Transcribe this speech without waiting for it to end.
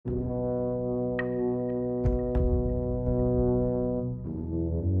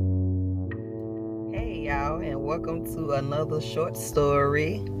welcome to another short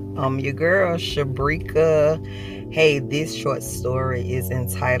story. Your girl Shabrika. Hey, this short story is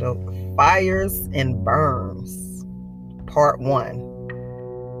entitled Fires and Burns, Part 1.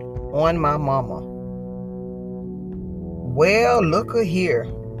 On my mama. Well, look here.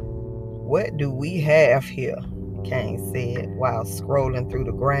 What do we have here? Kane said while scrolling through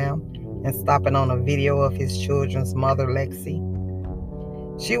the gram and stopping on a video of his children's mother, Lexi.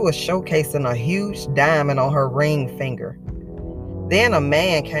 She was showcasing a huge diamond on her ring finger. Then a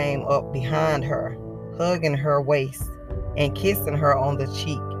man came up behind her, hugging her waist and kissing her on the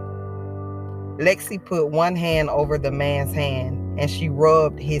cheek. Lexi put one hand over the man's hand and she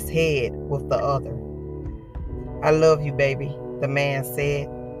rubbed his head with the other. "I love you, baby," the man said.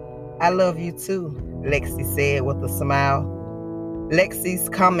 "I love you too," Lexi said with a smile. Lexi's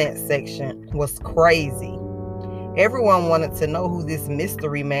comment section was crazy. Everyone wanted to know who this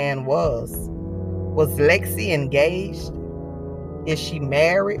mystery man was. Was Lexi engaged? Is she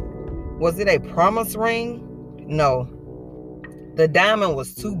married? Was it a promise ring? No. The diamond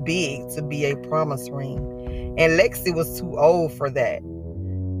was too big to be a promise ring, and Lexi was too old for that.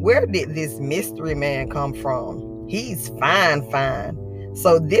 Where did this mystery man come from? He's fine.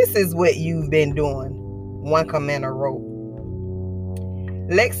 So this is what you've been doing, one commenter wrote.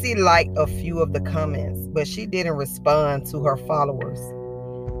 Lexi liked a few of the comments, but she didn't respond to her followers.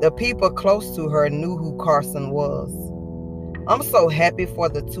 The people close to her knew who Carson was. "I'm so happy for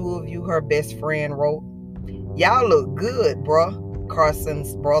the two of you," her best friend wrote. "Y'all look good, bruh,"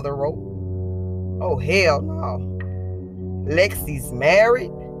 Carson's brother wrote. "Oh, hell no. Lexi's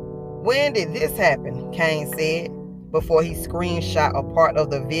married? When did this happen?" Kane said before he screenshot a part of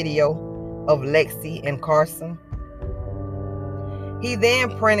the video of Lexi and Carson. He then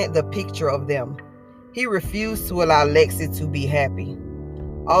printed the picture of them. He refused to allow Lexi to be happy.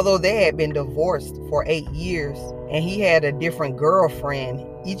 Although they had been divorced for 8 years and he had a different girlfriend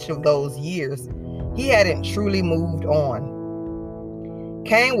each of those years, he hadn't truly moved on.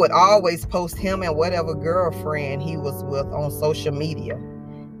 Kane would always post him and whatever girlfriend he was with on social media.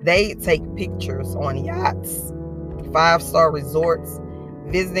 They'd take pictures on yachts, 5-star resorts,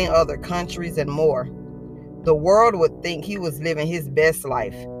 visiting other countries, and more. The world would think he was living his best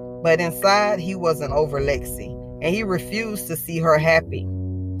life, but inside he wasn't over Lexi, and he refused to see her happy.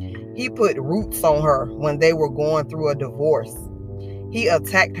 He put roots on her when they were going through a divorce. He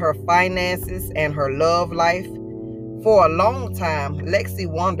attacked her finances and her love life. For a long time, Lexi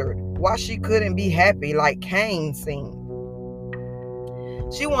wondered why she couldn't be happy like Kane seemed.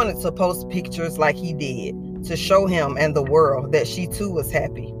 She wanted to post pictures like he did to show him and the world that she too was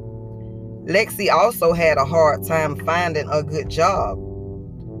happy. Lexi also had a hard time finding a good job.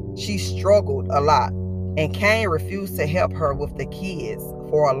 She struggled a lot, and Kane refused to help her with the kids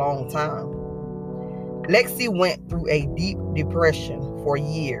for a long time. Lexi went through a deep depression for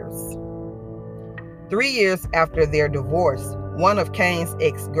years. 3 years after their divorce, one of Kane's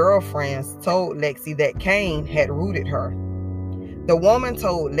ex-girlfriends told Lexi that Kane had rooted her. The woman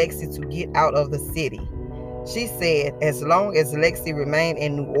told Lexi to get out of the city. She said as long as Lexi remained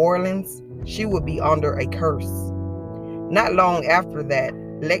in New Orleans, she would be under a curse. Not long after that,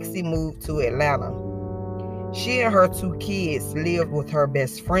 Lexi moved to Atlanta. She and her 2 kids lived with her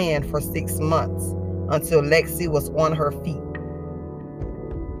best friend for 6 months until Lexi was on her feet.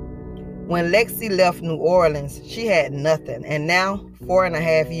 When Lexi left New Orleans, she had nothing, and now,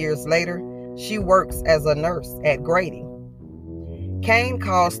 4.5 years later, she works as a nurse at Grady. Kane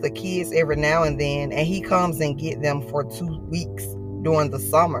calls the kids every now and then, and he comes and gets them for 2 weeks during the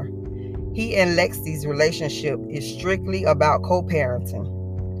summer. He and Lexi's relationship is strictly about co-parenting.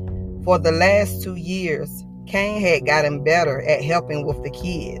 For the last 2 years, Kane had gotten better at helping with the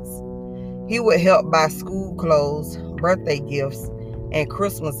kids. He would help buy school clothes, birthday gifts, and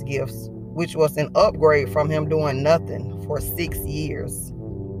Christmas gifts, which was an upgrade from him doing nothing for 6 years.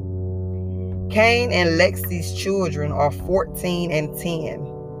 Kane and Lexi's children are 14 and 10.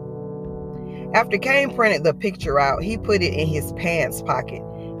 After Kane printed the picture out, he put it in his pants pocket,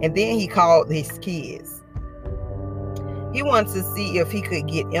 and then he called his kids. He wanted to see if he could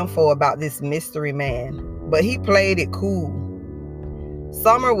get info about this mystery man, but he played it cool.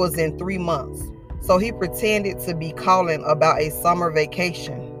 Summer was in 3 months, so he pretended to be calling about a summer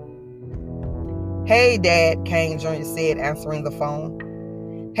vacation. "Hey, Dad," Kane Jr. said, answering the phone.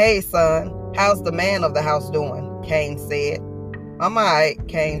 "Hey, son, how's the man of the house doing?" Kane said. "I'm all right,"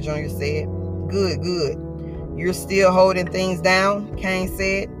 Kane Jr. said. Good. "You're still holding things down?" Kane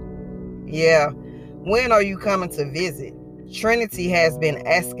said. "Yeah. When are you coming to visit? Trinity has been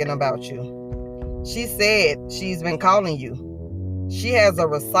asking about you. She said she's been calling you. She has a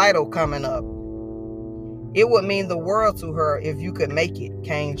recital coming up." It would mean the world to her if you could make it,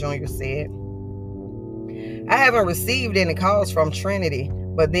 Kane Jr. said. I haven't received any calls from Trinity,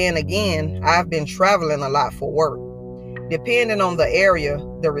 but then again, I've been traveling a lot for work. Depending on the area,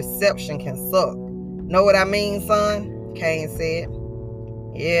 the reception can suck. Know what I mean, son? Kane said.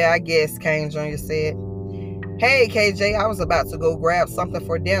 Yeah, I guess, Kane Jr. said. Hey, KJ, I was about to go grab something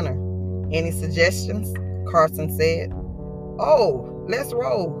for dinner. Any suggestions? Carson said. Oh, let's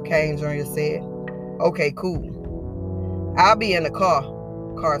roll, Kane Jr. said. Okay, cool. I'll be in the car,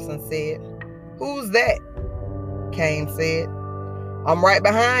 Carson said. Who's that? Kane said. I'm right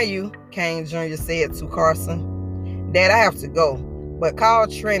behind you, Kane Jr. said to Carson. Dad, I have to go, but call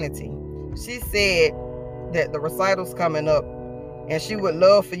Trinity. She said that the recital's coming up, and she would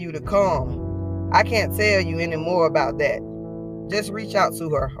love for you to come. I can't tell you any more about that. Just reach out to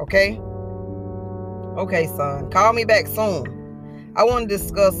her, okay? Okay, son. Call me back soon. I want to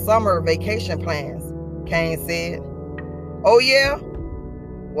discuss summer vacation plans, Kane said. Oh, yeah?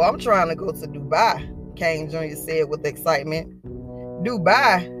 Well, I'm trying to go to Dubai, Kane Jr. said with excitement.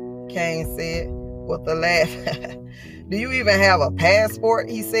 Dubai, Kane said with a laugh. Do you even have a passport?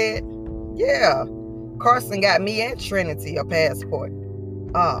 He said. Yeah, Carson got me and Trinity a passport.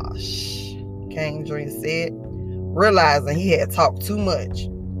 Kane Jr. said, realizing he had talked too much.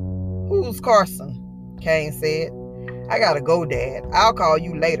 Who's Carson? Kane said. I gotta go, Dad. I'll call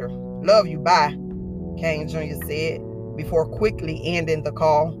you later. Love you, bye, Kane Jr. said before quickly ending the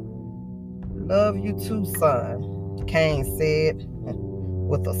call. Love you too, son, Kane said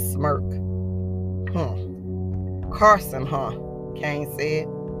with a smirk. Carson, huh? Kane said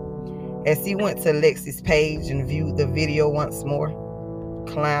as he went to Lexi's page and viewed the video once more.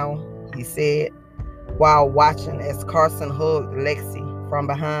 Clown, he said, while watching as Carson hugged Lexi from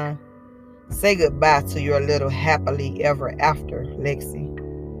behind. Say goodbye to your little happily ever after, Lexi.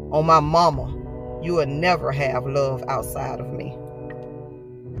 On my mama, you will never have love outside of me.